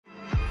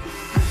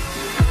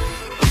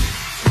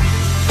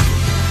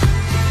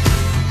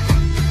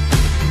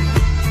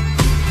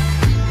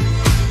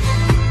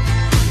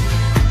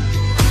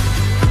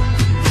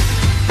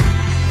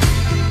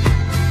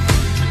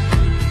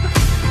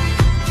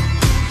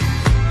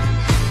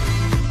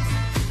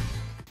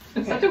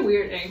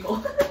weird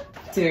angle.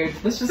 Dude,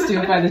 let's just do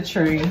it by the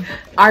tree.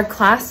 Our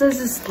class does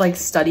this like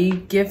study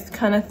gift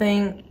kind of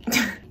thing,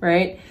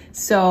 right?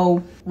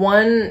 So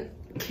one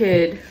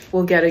kid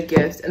will get a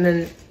gift and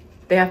then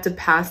they have to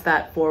pass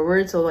that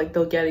forward. So like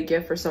they'll get a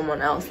gift for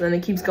someone else. And then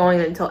it keeps going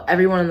until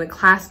everyone in the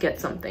class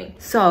gets something.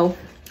 So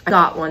I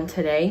got one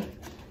today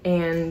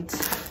and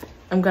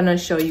I'm gonna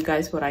show you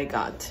guys what I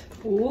got.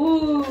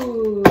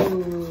 Ooh.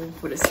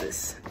 What is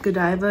this?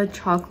 Godiva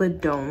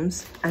chocolate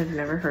domes. I've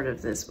never heard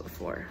of this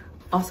before.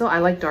 Also, I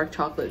like dark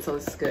chocolate, so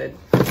it's good.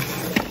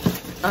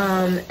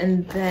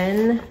 And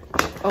then,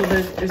 oh,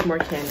 there's more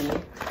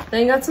candy.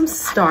 Then I got some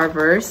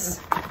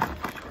Starburst.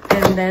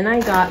 And then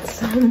I got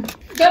some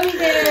Gummy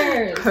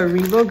bears!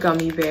 Haribo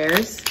gummy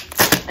bears.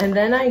 And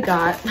then I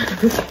got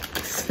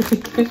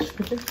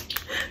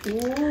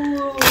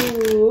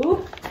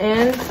Ooh.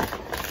 and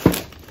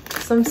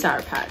some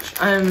Sour Patch.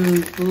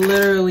 I'm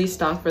literally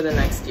stocked for the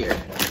next year.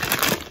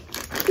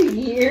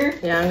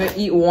 Yeah, I'm gonna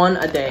eat one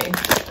a day.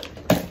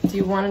 Do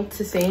you want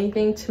to say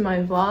anything to my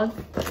vlog?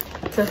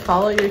 To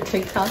follow your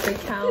TikTok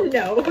account?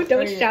 No,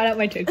 don't shout out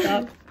my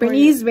TikTok.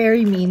 Brittany's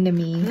very mean to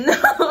me.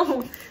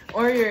 No!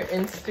 Or your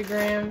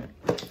Instagram.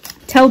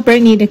 Tell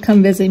Brittany to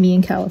come visit me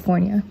in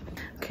California.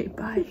 Okay,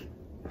 bye.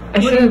 I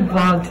should have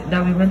vlogged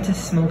that we went to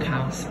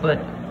Smokehouse, but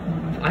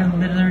I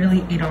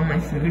literally ate all my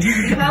food.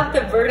 You have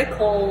the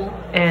vertical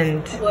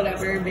and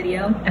whatever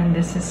video. And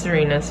this is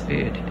Serena's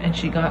food, and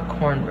she got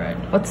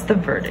cornbread. What's the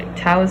verdict?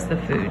 How is the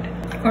food?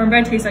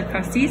 Cornbread tastes like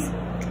Krusty's,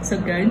 so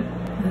good.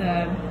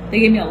 They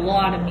gave me a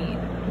lot of meat.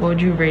 What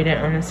would you rate it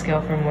on a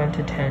scale from 1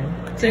 to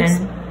 10? 6.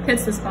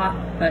 Hits the spot,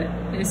 but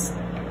it's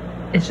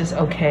just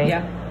okay.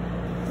 Yeah.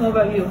 What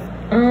about you?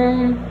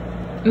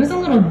 It was a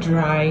little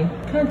dry.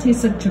 Kind of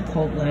tastes like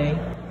Chipotle.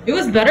 It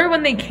was better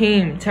when they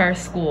came to our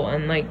school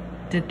and like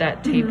did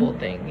that table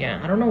thing. Yeah,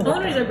 I don't know what.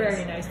 Owners are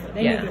very nice, but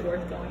they make it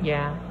worth going.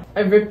 Yeah.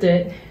 I ripped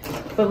it,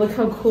 but look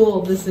how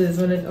cool this is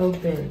when it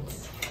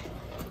opens.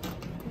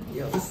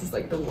 Yo, this is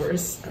like the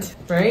worst,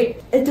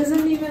 right? It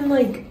doesn't even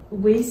like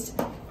waste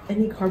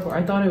any cardboard.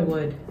 I thought it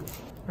would.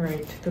 All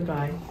right,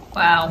 goodbye.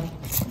 Wow.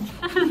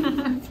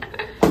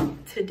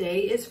 Today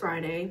is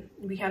Friday.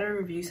 We had a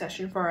review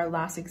session for our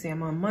last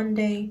exam on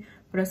Monday,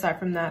 but aside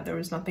from that, there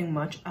was nothing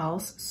much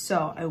else.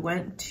 So I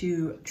went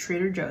to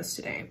Trader Joe's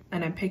today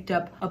and I picked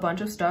up a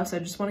bunch of stuff. So I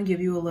just want to give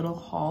you a little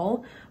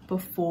haul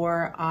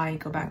before I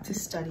go back to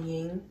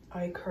studying.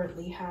 I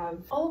currently have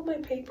all of my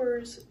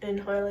papers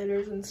and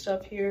highlighters and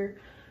stuff here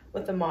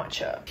with the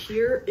matcha.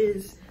 Here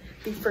is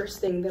the first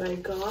thing that I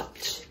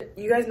got.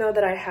 You guys know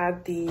that I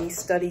had the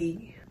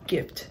study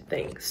gift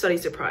thing, study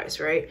surprise,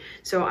 right?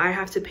 So I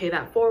have to pay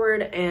that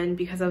forward, and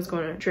because I was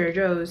going to Trader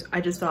Joe's, I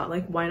just thought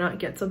like, why not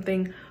get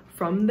something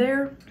from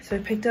there? So I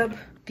picked up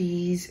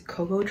these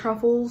cocoa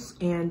truffles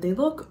and they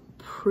look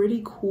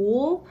pretty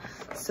cool,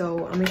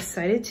 so I'm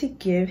excited to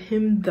give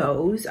him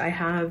those. I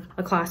have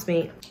a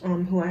classmate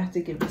who I have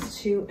to give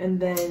this to, and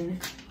then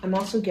I'm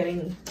also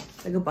getting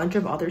like a bunch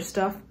of other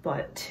stuff,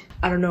 but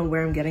I don't know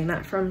where I'm getting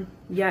that from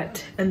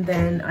yet. And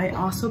then I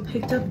also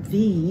picked up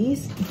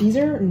these. These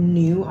are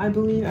new, I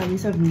believe. At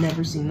least I've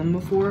never seen them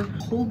before.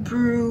 Cold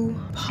brew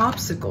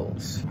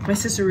popsicles. My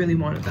sister really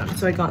wanted them,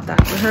 so I got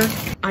that for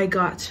her. I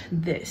got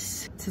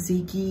this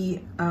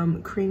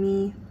tzatziki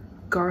creamy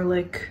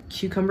garlic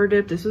cucumber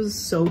dip. This was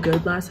so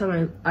good last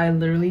time. I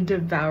literally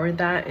devoured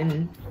that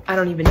in I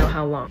don't even know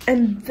how long.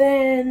 And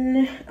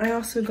then I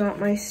also got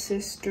my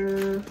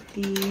sister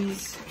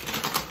these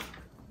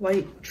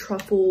white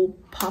truffle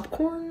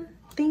popcorn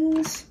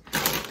things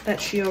that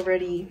she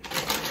already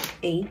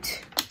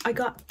ate. I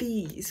got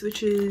these,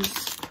 which is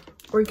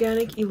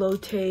organic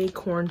elote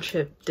corn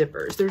chip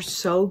dippers. They're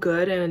so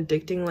good and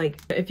addicting.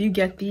 Like, if you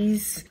get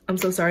these, I'm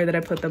so sorry that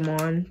I put them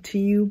on to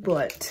you,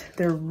 but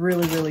they're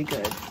really, really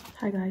good.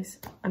 Hi guys,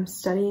 I'm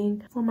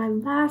studying for my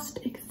last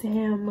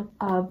exam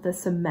of the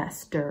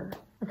semester.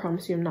 I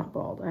promise you I'm not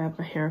bald. I have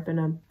my hair up in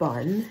a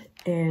bun,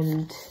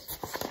 and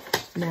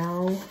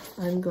now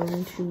I'm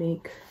going to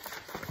make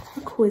a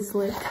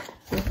Quizlet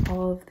with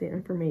all of the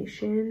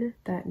information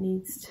that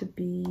needs to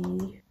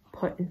be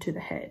put into the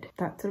head.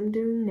 That's what I'm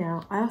doing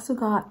now. I also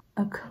got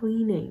a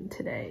cleaning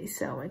today,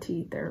 so my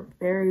teeth, they're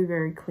very,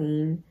 very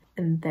clean.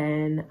 And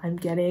then I'm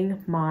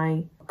getting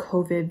my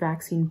COVID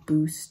vaccine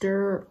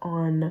booster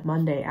on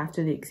Monday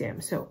after the exam.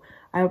 So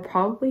I'll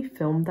probably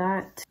film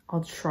that.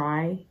 I'll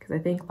try, because I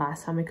think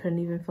last time I couldn't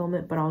even film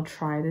it, but I'll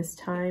try this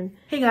time.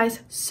 Hey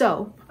guys,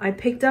 so I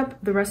picked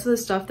up the rest of the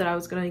stuff that I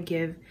was gonna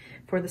give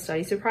for the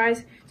study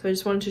surprise. So I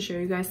just wanted to show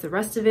you guys the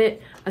rest of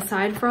it.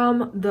 Aside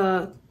from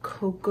the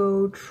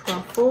cocoa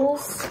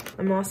truffles,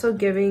 I'm also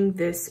giving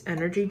this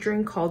energy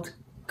drink called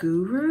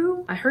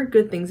Guru. I heard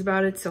good things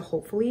about it, so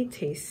hopefully it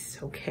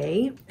tastes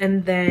okay.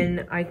 And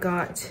then I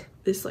got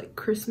this like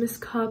Christmas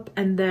cup,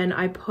 and then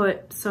I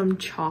put some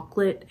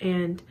chocolate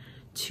and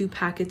 2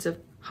 packets of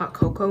hot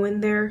cocoa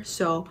in there.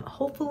 So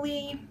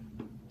hopefully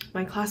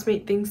my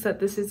classmate thinks that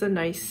this is a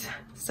nice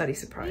study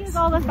surprise.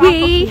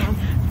 We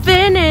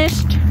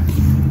finished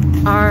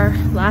our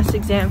last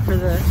exam for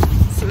the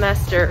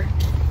semester,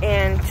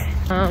 and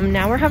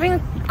Now we're having a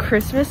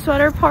Christmas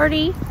sweater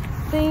party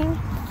thing,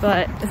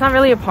 but it's not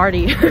really a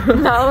party.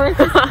 No, it's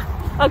just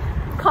a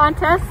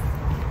contest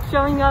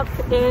showing up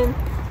in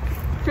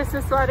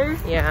Christmas sweaters.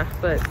 Yeah,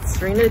 but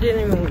Serena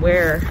didn't even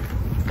wear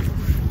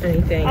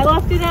anything. I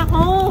left it at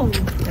home.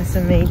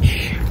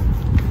 SMH.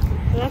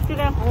 I left it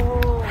at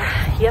home.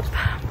 Yep.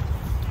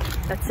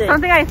 That's it.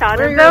 Something I thought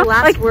What are of your though,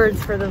 last like,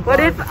 words for the vlog? what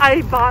if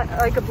I bought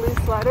like a blue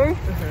sweater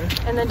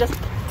and then just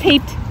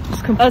taped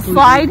Just a completely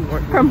slide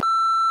ignored me. from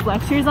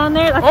lectures on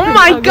there? That's Oh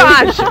my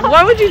gosh!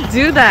 Why would you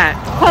do that?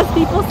 Because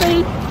people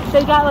say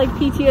they got like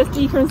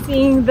PTSD from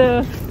seeing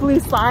the blue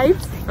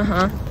slides.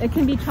 It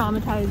can be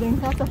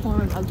traumatizing. That's a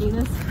form of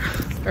ugliness.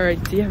 All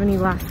right. Do you have any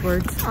last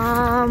words?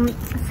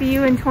 See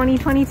you in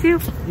 2022.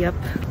 Yep.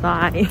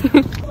 Bye.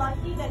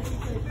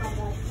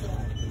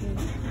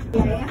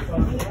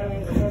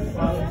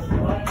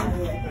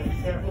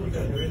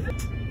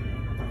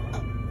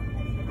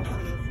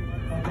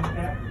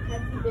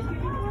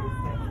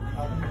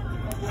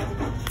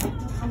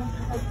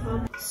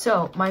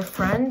 So my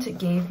friend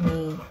gave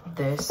me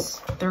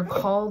this. They're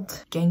called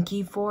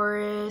Genki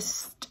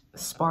Forest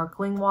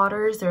sparkling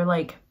waters. They're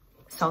like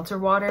seltzer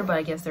water, but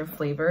I guess they're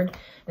flavored.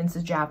 And it's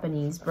a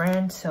Japanese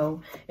brand,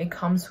 so it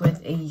comes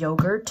with a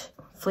yogurt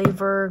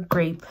flavor,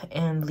 grape,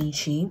 and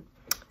lychee.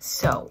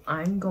 So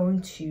I'm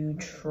going to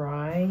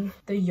try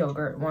the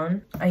yogurt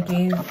one. I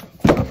gave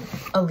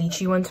a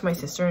lychee one to my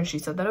sister and she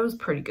said that it was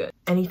pretty good.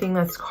 Anything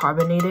that's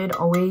carbonated,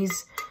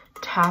 always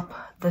tap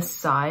the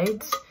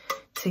sides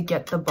to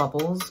get the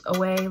bubbles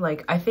away.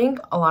 Like, I think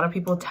a lot of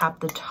people tap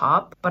the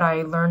top, but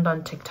I learned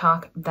on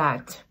TikTok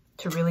that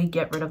to really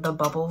get rid of the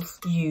bubbles,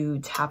 you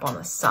tap on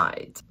the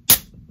sides.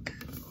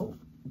 Oh.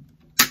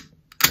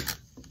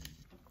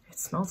 It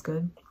smells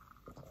good.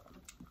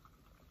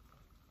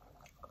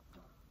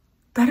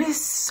 That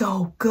is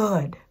so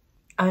good.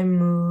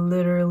 I'm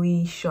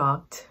literally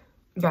shocked.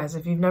 Guys,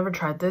 if you've never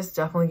tried this,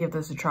 definitely give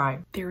this a try.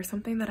 There was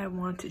something that I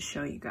want to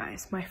show you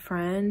guys. My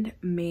friend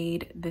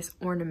made this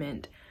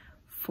ornament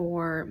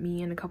for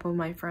me and a couple of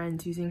my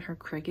friends using her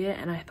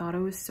Cricut, and I thought it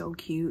was so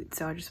cute,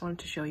 so I just wanted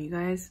to show you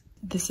guys.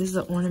 This is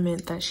the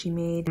ornament that she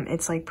made.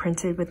 It's like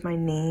printed with my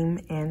name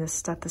and the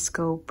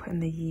stethoscope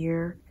and the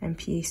year and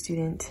PA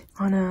student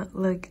on a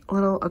like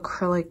little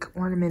acrylic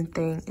ornament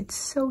thing. It's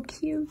so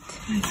cute.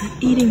 We're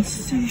eating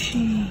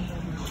sushi.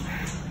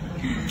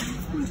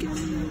 Look at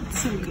it. It's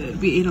so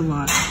good. We ate a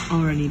lot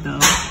already though.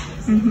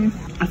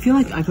 I feel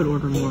like I could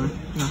order more,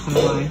 not gonna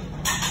lie.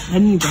 I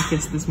didn't eat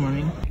breakfast this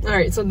morning. All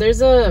right, so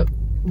there's a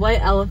white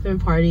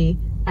elephant party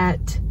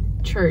at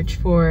church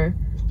for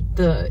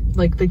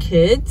the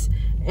kids,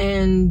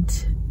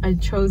 and I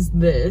chose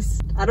this.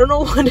 I don't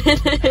know what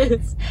it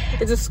is.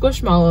 It's a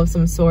squishmallow of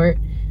some sort,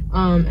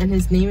 and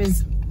his name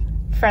is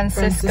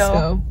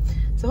Francisco.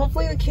 So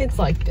hopefully the kids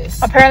like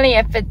this. Apparently,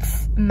 if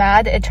it's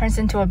mad, it turns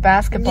into a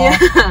basketball.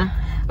 Yeah.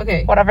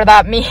 Okay. Whatever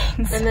that means.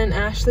 And then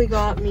Ashley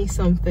got me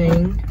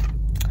something.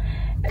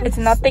 It's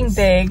nothing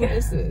big. What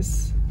is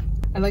this?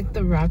 I like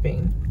the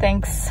wrapping.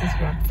 Thanks. It's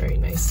wrapped very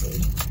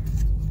nicely.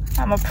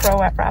 I'm a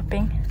pro at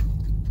wrapping.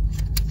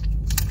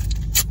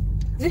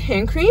 Is it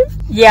hand cream?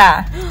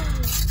 Yeah.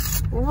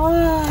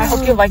 Wow. I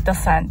hope you like the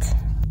scent.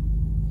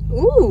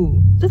 Ooh,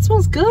 that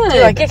smells good. Do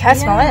you like it? Can I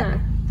smell it?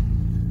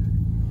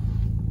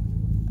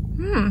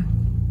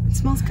 It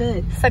smells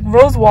good. It's like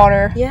rose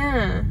water.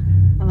 Yeah,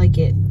 I like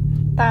it.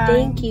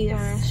 Thank you,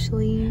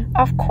 Ashley.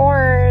 Of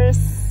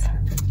course.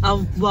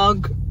 I'll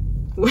vlog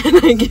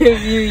when I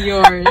give you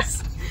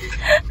yours.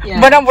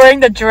 Yeah. When I'm wearing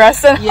the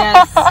dress and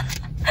Yes.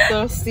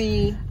 So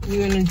see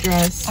you in a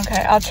dress.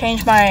 Okay, I'll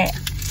change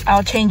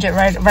it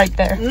right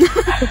there.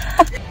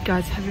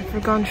 Guys, have you ever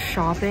gone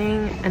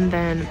shopping and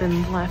then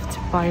been left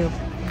by a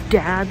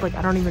dad? Like,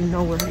 I don't even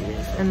know where he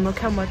is. And look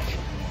how much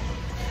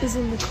is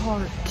in the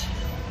cart.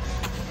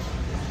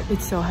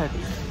 It's so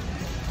heavy.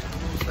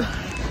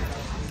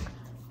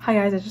 Hi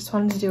guys, I just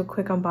wanted to do a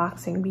quick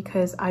unboxing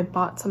because I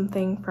bought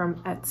something from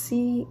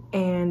Etsy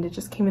and it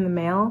just came in the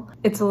mail.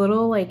 It's a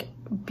little like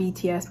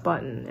BTS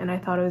button and I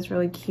thought it was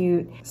really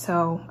cute,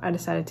 so I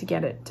decided to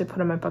get it to put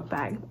in my book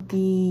bag.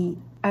 The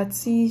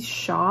Etsy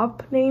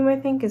shop name I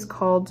think is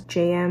called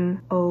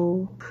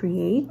JMO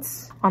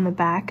Creates. On the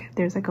back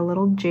there's like a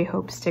little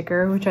J-Hope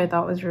sticker, which I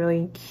thought was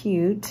really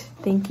cute.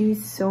 Thank you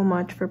so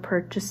much for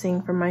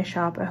purchasing from my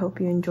shop. I hope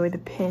you enjoy the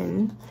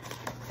pin.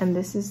 And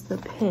this is the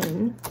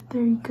pin.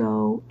 There you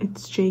go.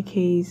 It's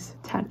JK's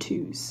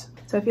tattoos.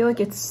 So I feel like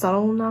it's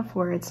subtle enough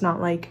where it's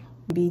not like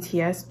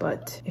BTS,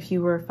 but if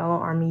you were a fellow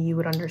ARMY, you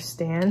would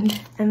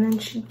understand. And then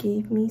she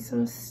gave me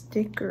some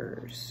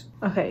stickers.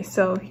 Okay,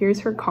 so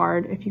here's her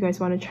card if you guys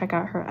want to check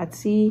out her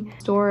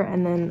Etsy store,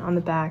 and then on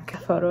the back, a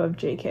photo of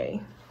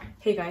JK.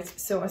 Hey guys,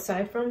 so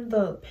aside from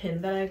the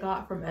pin that I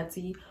got from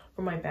Etsy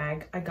for my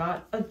bag, I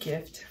got a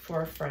gift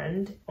for a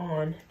friend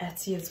on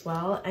Etsy as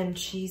well, and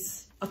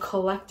she's a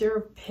collector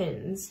of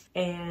pins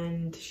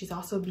and she's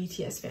also a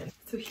BTS fan.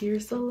 So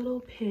here's the little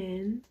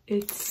pin.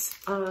 It's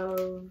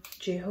of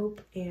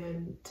J-Hope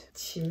and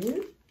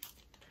Jimin.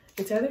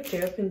 It's either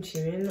J-Hope and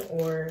Jimin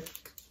or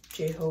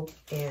J-Hope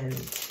and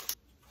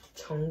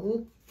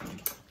Tongul.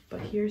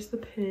 But here's the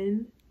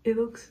pin. It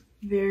looks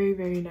very,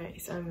 very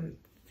nice. I'm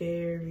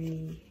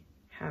very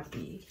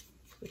happy.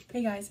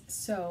 Hey guys,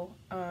 so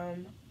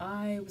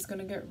I was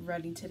gonna get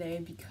ready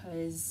today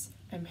because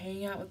I'm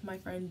hanging out with my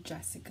friend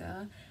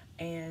Jessica,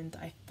 and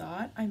I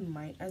thought I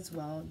might as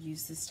well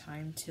use this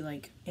time to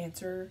like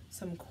answer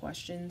some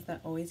questions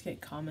that always get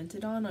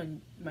commented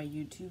on my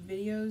YouTube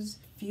videos.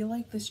 I feel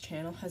like this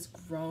channel has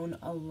grown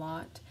a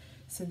lot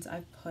since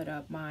I've put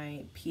up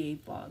my PA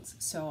vlogs,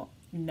 so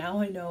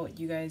now I know what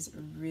you guys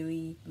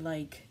really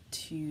like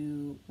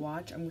to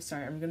watch. I'm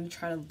gonna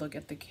try to look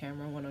at the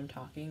camera when I'm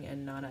talking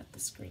and not at the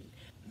screen.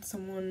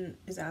 Someone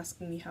is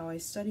asking me how I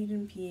studied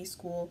in PA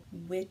school,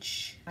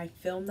 which I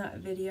filmed that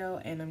video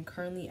and I'm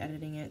currently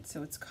editing it,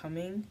 so it's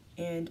coming,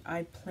 and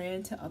I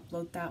plan to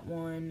upload that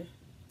one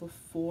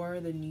before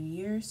the new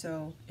year,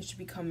 so it should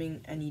be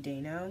coming any day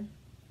now.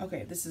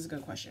 Okay, this is a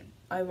good question.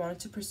 I wanted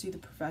to pursue the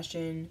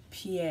profession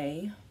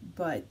PA,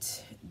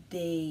 but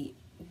they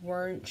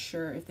weren't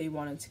sure if they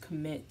wanted to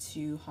commit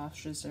to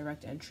Hofstra's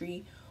direct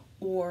entry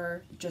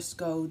or just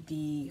go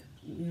the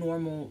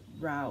normal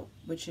route,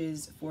 which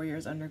is 4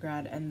 years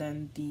undergrad and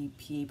then the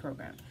PA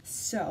program.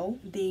 So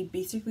they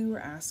basically were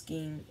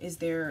asking, is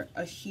there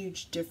a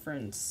huge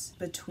difference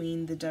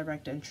between the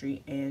direct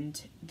entry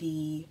and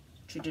the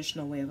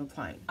traditional way of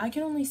applying? I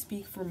can only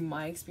speak from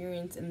my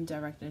experience in the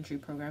direct entry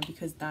program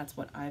because that's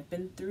what I've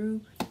been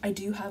through. I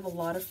do have a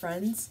lot of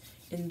friends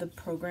in the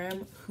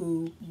program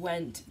who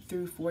went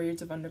through 4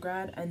 years of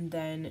undergrad and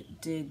then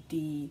did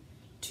the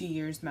 2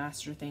 years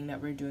master thing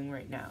that we're doing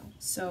right now.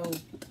 So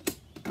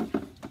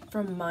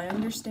from my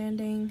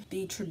understanding,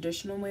 the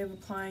traditional way of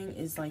applying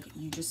is like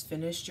you just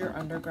finished your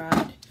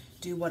undergrad,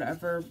 do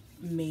whatever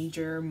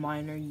major,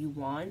 minor you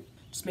want.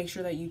 Just make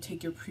sure that you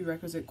take your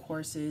prerequisite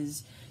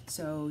courses,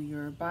 so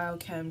your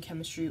biochem,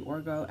 chemistry,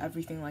 orgo,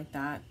 everything like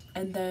that,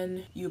 and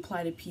then you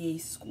apply to PA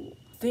school.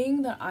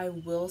 Thing that I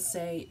will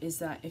say is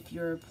that if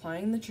you're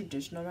applying the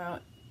traditional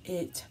route,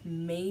 it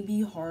may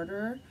be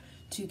harder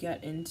to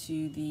get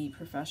into the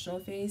professional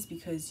phase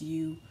because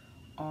you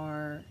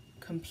are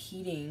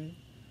competing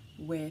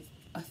with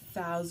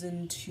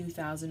 1,000,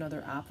 2,000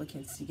 other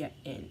applicants to get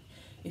in.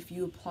 If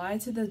you apply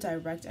to the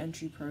direct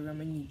entry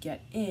program and you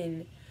get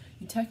in,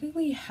 you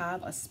technically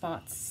have a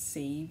spot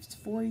saved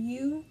for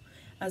you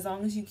as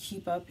long as you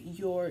keep up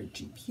your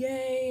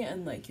GPA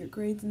and like your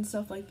grades and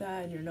stuff like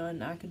that, and you're not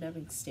in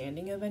academic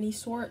standing of any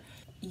sort.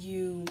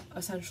 You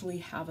essentially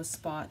have a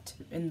spot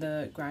in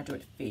the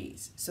graduate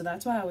phase. So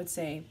that's why I would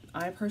say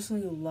I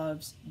personally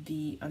loved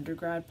the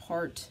undergrad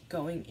part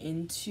going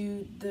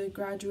into the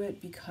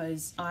graduate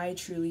because I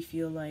truly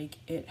feel like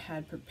it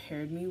had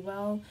prepared me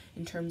well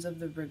in terms of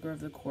the rigor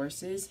of the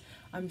courses.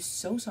 I'm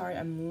so sorry,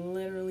 I'm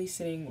literally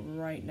sitting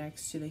right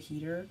next to the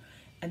heater,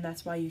 and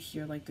that's why you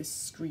hear like this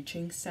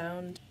screeching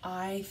sound.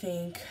 I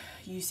think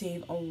you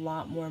save a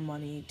lot more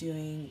money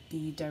doing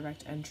the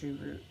direct entry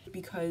route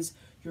because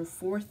your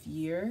 4th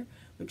year,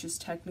 which is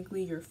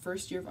technically your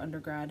 1st year of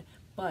undergrad,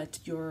 but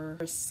you're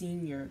a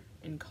senior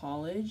in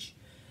college,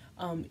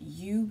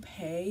 you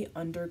pay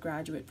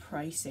undergraduate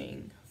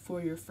pricing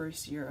for your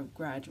 1st year of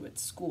graduate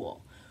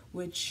school,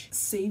 which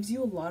saves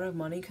you a lot of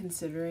money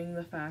considering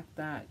the fact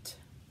that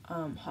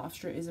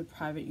Hofstra is a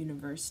private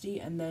university,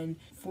 and then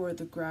for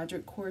the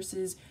graduate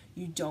courses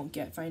you don't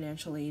get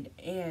financial aid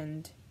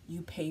and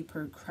you pay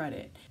per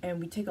credit, and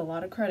we take a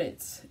lot of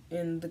credits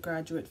in the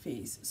graduate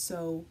phase.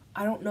 So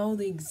I don't know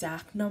the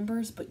exact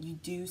numbers, but you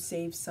do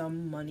save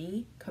some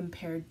money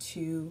compared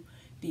to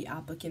the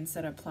applicants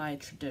that apply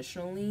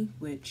traditionally,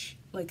 which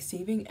like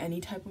saving any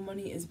type of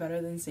money is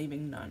better than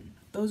saving none.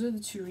 Those are the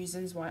 2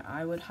 reasons why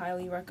I would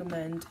highly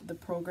recommend the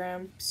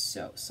program.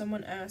 So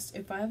someone asked,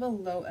 if I have a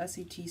low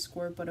SAT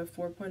score but a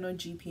 4.0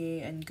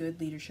 GPA and good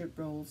leadership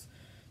roles,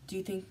 do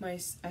you think my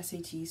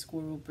SAT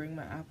score will bring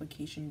my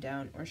application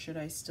down, or should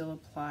I still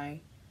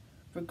apply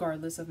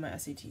regardless of my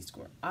SAT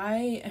score?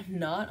 I am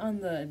not on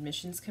the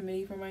admissions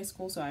committee for my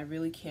school, so I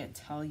really can't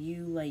tell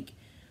you like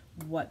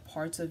what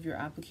parts of your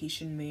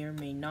application may or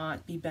may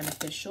not be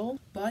beneficial,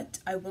 but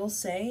I will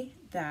say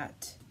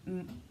that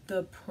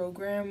the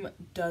program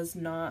does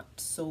not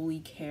solely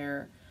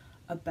care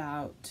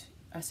about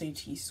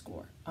SAT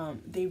score.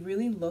 They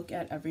really look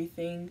at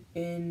everything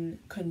in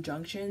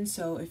conjunction.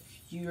 So if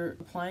you're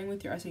applying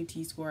with your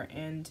SAT score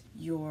and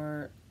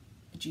your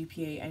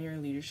GPA and your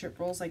leadership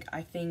roles, like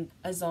I think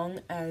as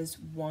long as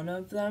one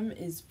of them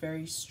is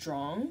very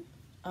strong,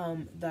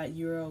 that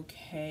you're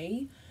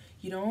okay.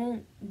 You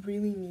don't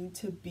really need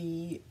to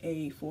be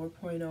a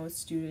 4.0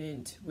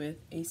 student with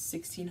a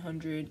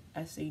 1600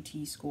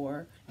 SAT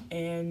score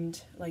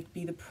and like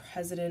be the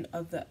president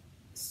of the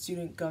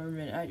student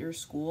government at your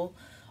school.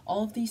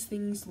 All of these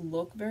things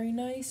look very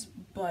nice,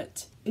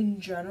 but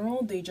in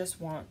general, they just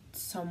want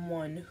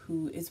someone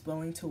who is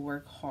willing to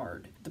work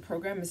hard. The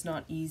program is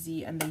not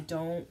easy, and they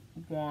don't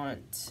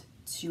want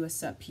to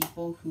accept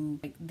people who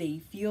like they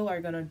feel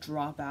are gonna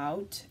drop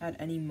out at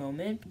any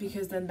moment,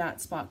 because then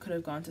that spot could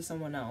have gone to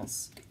someone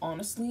else.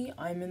 Honestly,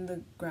 I'm in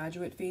the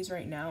graduate phase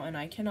right now and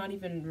I cannot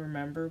even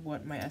remember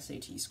what my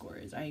SAT score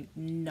is. I'm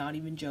not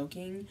even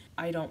joking.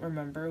 I don't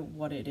remember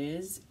what it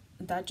is.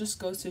 That just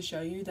goes to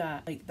show you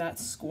that like that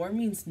score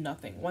means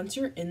nothing. Once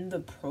you're in the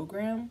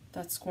program,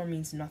 that score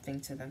means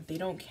nothing to them. They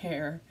don't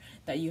care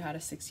that you had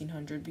a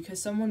 1600, because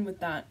someone with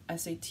that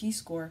SAT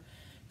score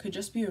could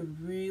just be a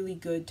really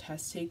good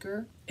test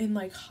taker in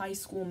like high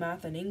school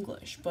math and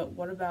English. But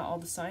what about all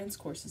the science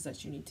courses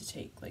that you need to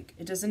take? Like,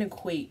 it doesn't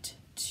equate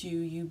to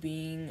you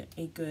being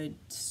a good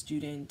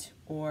student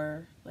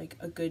or like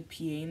a good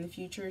PA in the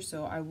future.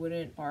 So I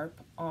wouldn't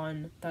harp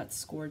on that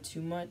score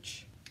too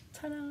much.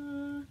 Ta-da!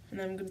 And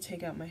then I'm gonna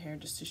take out my hair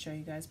just to show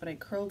you guys, but I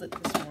curled it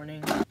this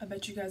morning. I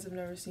bet you guys have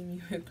never seen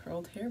me with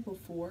curled hair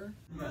before.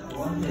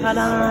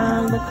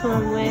 Ta-da! Look who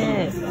I'm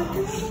with.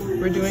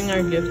 We're doing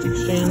our gift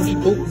exchange.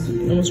 Oh,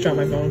 almost dropped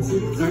my phone.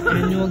 Our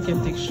annual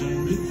gift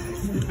exchange.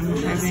 I'm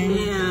having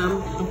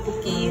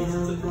cookies,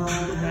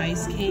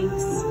 rice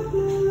cakes,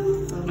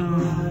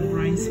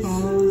 rice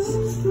balls.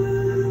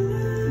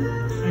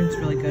 And it's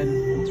really good.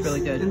 It's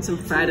really good. And some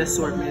fried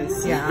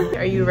assortments. Yeah.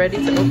 Are you ready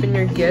to open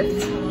your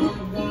gift?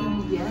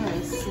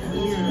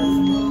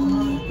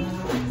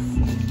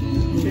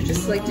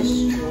 Just like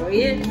destroy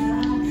it.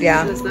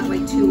 Yeah. So it's not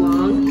like too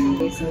long.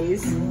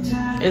 Macy's.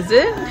 Is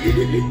it?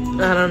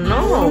 I don't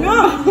know.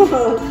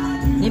 No.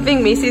 You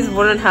think Macy's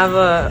wouldn't have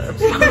a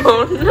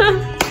phone?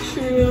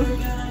 True.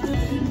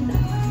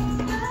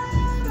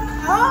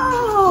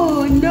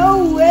 Oh,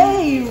 no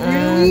way.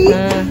 Really?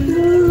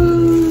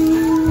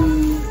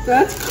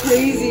 That's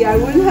crazy. I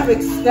wouldn't have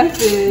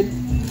expected.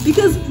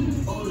 Because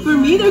for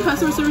me, their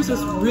customer service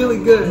was really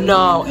good.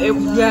 No,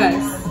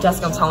 yes.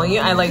 Jessica, I'm telling you,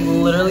 I like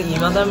literally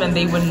emailed them and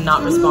they would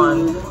not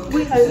respond.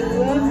 Wait, I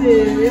love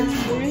it.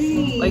 It's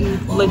great. Like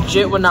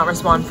legit would not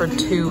respond for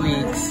 2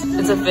 weeks.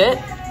 It's a fit?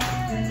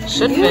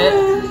 Should fit.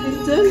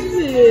 It does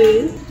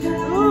fit.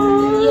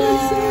 Oh,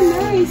 that's so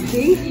nice.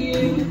 Thank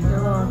you.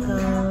 You're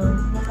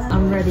welcome.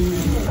 I'm ready.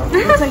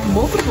 It's like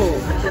multiple.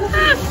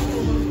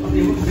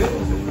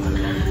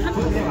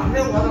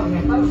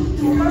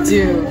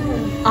 Dude,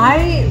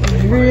 I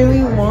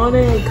really want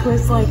a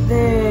quiz like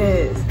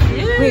this.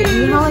 Wait,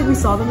 you know how like we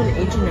saw them in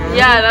H&M?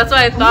 Yeah, that's what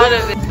I thought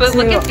of it. But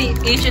look at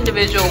each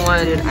individual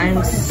one. Dude,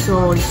 I'm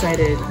so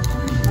excited.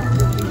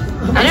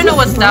 I didn't know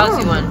what styles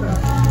you want.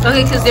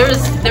 Okay, because there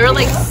were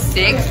like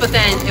 6, but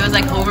then it was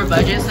like over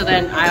budget, so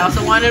then I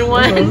also wanted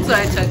one, so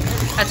I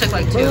took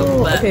like 2.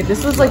 Oh, but okay,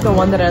 this was like the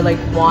one that I like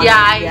wanted. Yeah,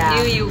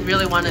 I knew you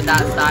really wanted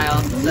that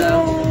style.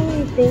 So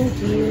yay, thank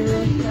you.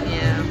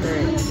 yeah.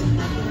 Alright.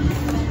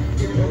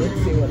 Let's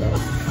see what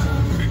else.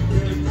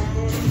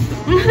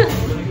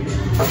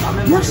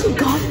 You actually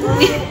got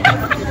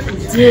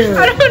that? Dude. I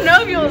don't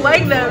know if you'll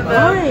like them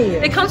though. Why?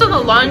 It comes with a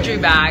laundry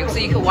bag, so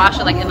you can wash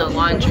it like in the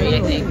laundry,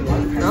 I think.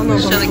 I don't know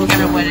if Show I'm the supposed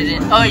camera to- what it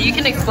is. Oh, you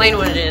can explain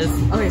what it is.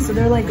 Okay, so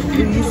they're like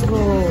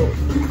reusable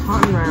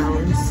cotton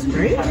rounds,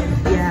 right?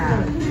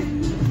 Yeah.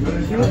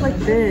 They look like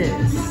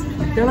this.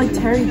 They're like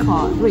terry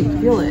cloth. Wait,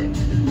 feel it.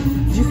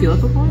 Did you feel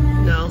it before?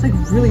 No. It's like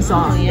really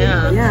soft. Oh,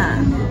 yeah.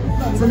 Yeah.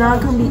 So now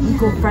it can be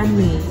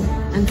eco-friendly.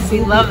 And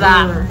We love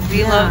that.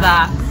 We love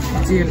that.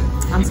 Dude,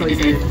 I'm so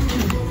excited.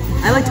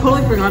 I like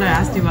totally forgot to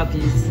ask you about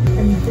these.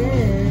 And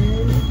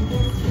then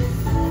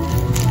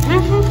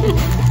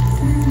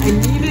I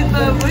needed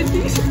the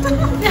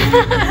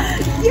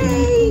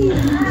Yay!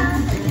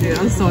 Dude,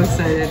 I'm so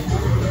excited.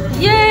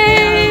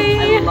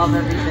 Yay! I love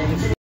everything.